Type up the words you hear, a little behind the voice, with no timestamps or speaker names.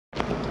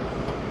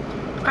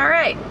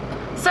Alright,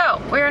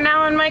 so we are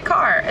now in my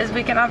car, as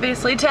we can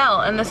obviously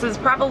tell, and this is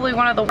probably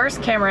one of the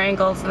worst camera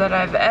angles that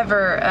I've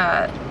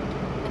ever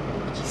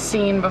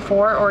seen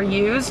before or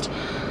used.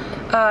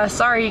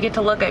 Sorry you get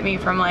to look at me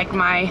from like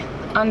my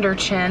under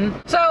chin.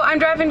 So I'm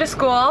driving to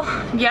school.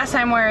 Yes,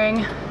 I'm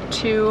wearing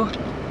 2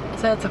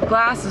 sets of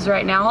glasses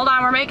right now. Hold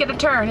on, we're making a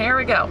turn. Here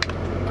we go.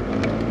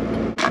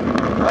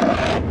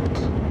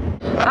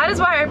 That is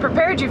why I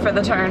prepared you for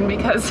the turn,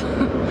 because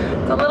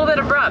it's a little bit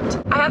abrupt.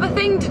 I have a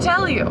thing to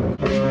tell you.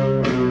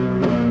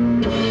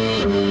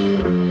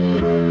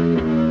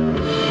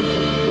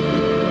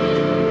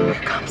 Here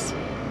it comes.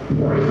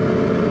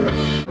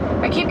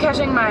 I keep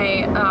catching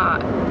my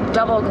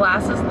double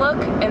glasses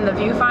look in the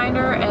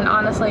viewfinder, and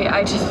honestly,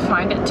 I just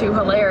find it too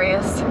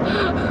hilarious.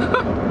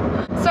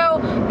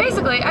 So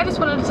basically, I just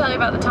wanted to tell you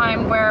about the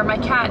time where my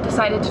cat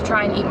decided to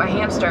try and eat my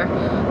hamster.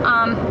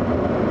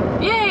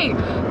 Yay!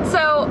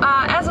 So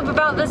as of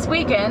about this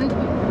weekend,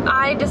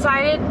 I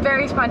decided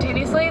very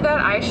spontaneously that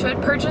I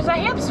should purchase a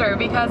hamster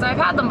because I've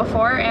had them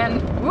before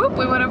and whoop,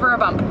 we went over a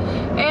bump.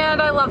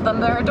 And I love them.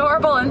 They're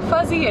adorable and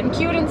fuzzy and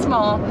cute and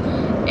small.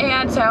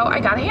 And so I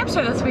got a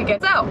hamster this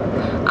weekend. So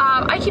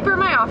I keep her in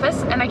my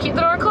office and I keep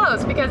the door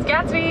closed because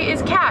Gatsby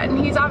is cat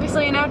and he's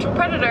obviously a natural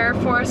predator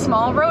for a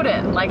small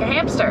rodent like a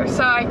hamster.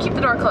 So I keep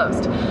the door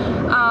closed.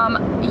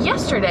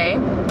 Yesterday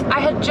I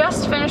had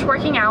just finished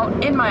working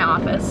out in my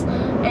office,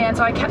 and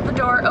so I kept the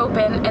door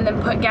open and then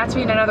put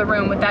Gatsby in another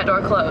room with that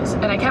door closed.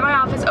 And I kept my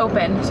office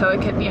open so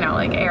it could, you know,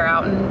 like air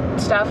out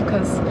and stuff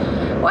because,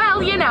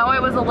 well, you know, I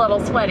was a little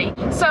sweaty.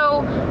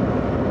 So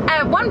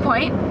at one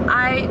point,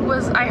 I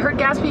heard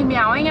Gatsby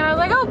meowing and I was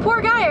like, oh,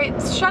 poor guy, I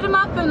shut him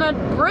up in a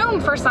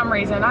room for some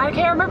reason. I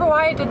can't remember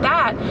why I did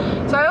that.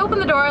 So I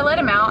opened the door, I let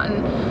him out,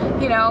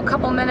 and you know, a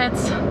couple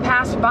minutes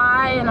passed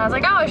by and I was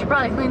like, oh, I should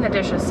probably clean the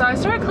dishes. So I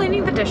started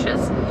cleaning the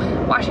dishes,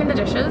 washing the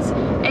dishes,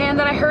 and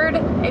then I heard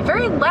a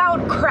very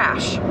loud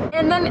crash.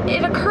 And then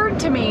it occurred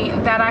to me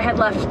that I had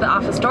left the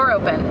office door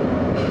open.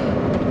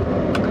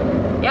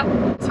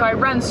 Yep. So I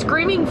run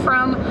screaming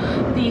from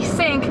the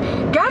sink,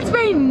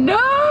 Gatsby, no!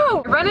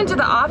 I run into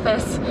the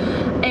office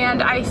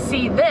and I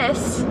see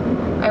this.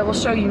 I will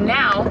show you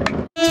now.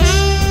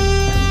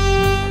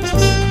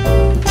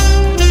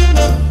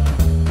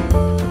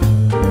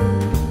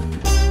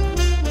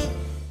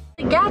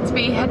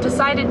 Gatsby had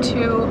decided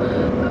to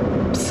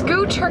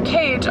scooch her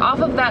cage off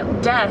of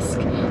that desk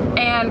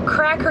and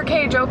crack her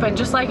cage open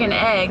just like an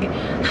egg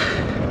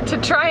to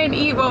try and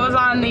eat what was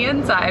on the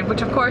inside,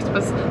 which of course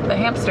was the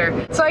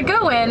hamster. So I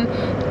go in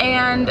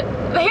and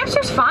the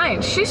hamster's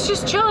fine. She's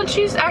just chilling.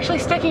 She's actually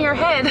sticking her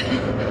head.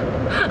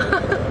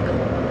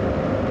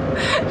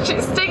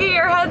 She's sticking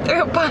her head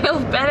through a pile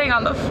of bedding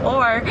on the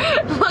floor,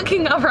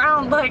 looking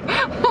around like,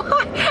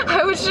 what?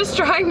 I was just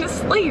trying to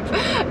sleep.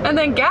 And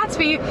then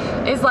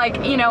Gatsby is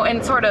like, you know,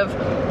 in sort of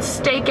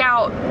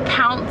stakeout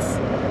pounce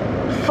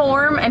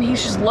form, and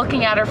he's just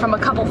looking at her from a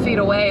couple feet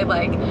away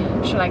like,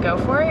 should I go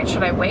for it?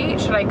 Should I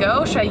wait? Should I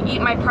go? Should I eat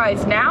my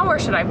prize now or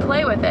should I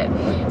play with it?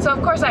 So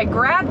of course I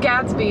grab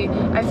Gatsby,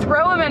 I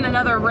throw him in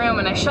another room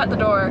and I shut the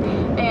door,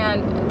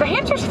 and the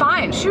hamster's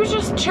fine. She was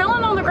just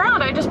chilling on the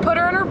ground. I just put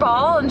her in her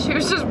ball and she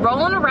was just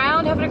rolling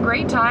around having a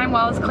great time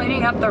while I was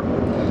cleaning up the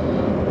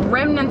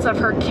remnants of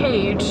her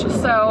cage.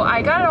 So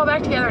I got it all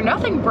back together.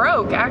 Nothing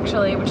broke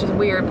actually, which is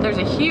weird, but there's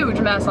a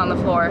huge mess on the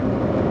floor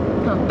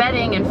of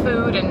bedding and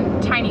food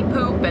and tiny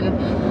poop, and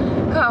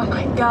oh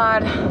my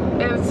god,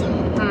 it was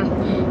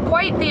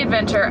quite the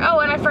adventure. Oh,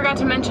 and I forgot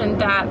to mention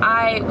that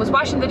I was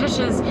washing the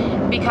dishes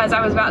because I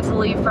was about to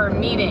leave for a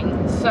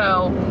meeting,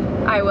 so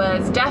I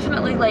was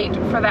definitely late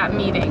for that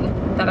meeting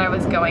that I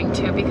was going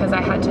to because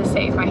I had to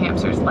save my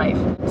hamster's life.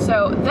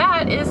 So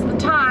that is the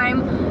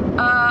time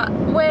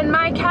when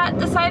my cat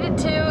decided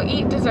to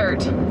eat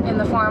dessert in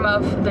the form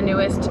of the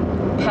newest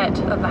pet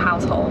of the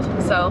household.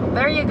 So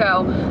there you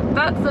go.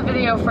 That's the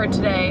video for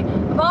today.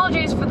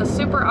 Apologies for the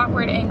super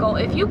awkward angle.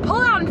 If you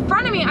pull out in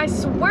front of me, I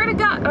swear to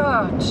God,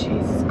 oh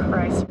Jesus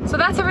Christ. So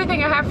that's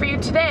everything I have for you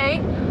today.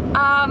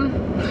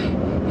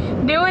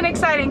 New and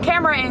exciting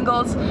camera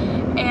angles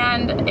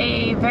and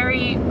a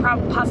very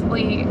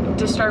possibly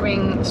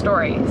disturbing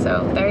story.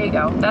 So there you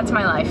go. That's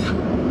my life.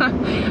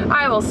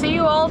 I will see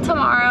you all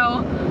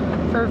tomorrow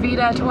for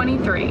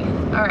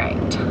VEDA23. All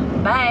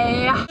right,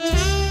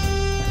 bye.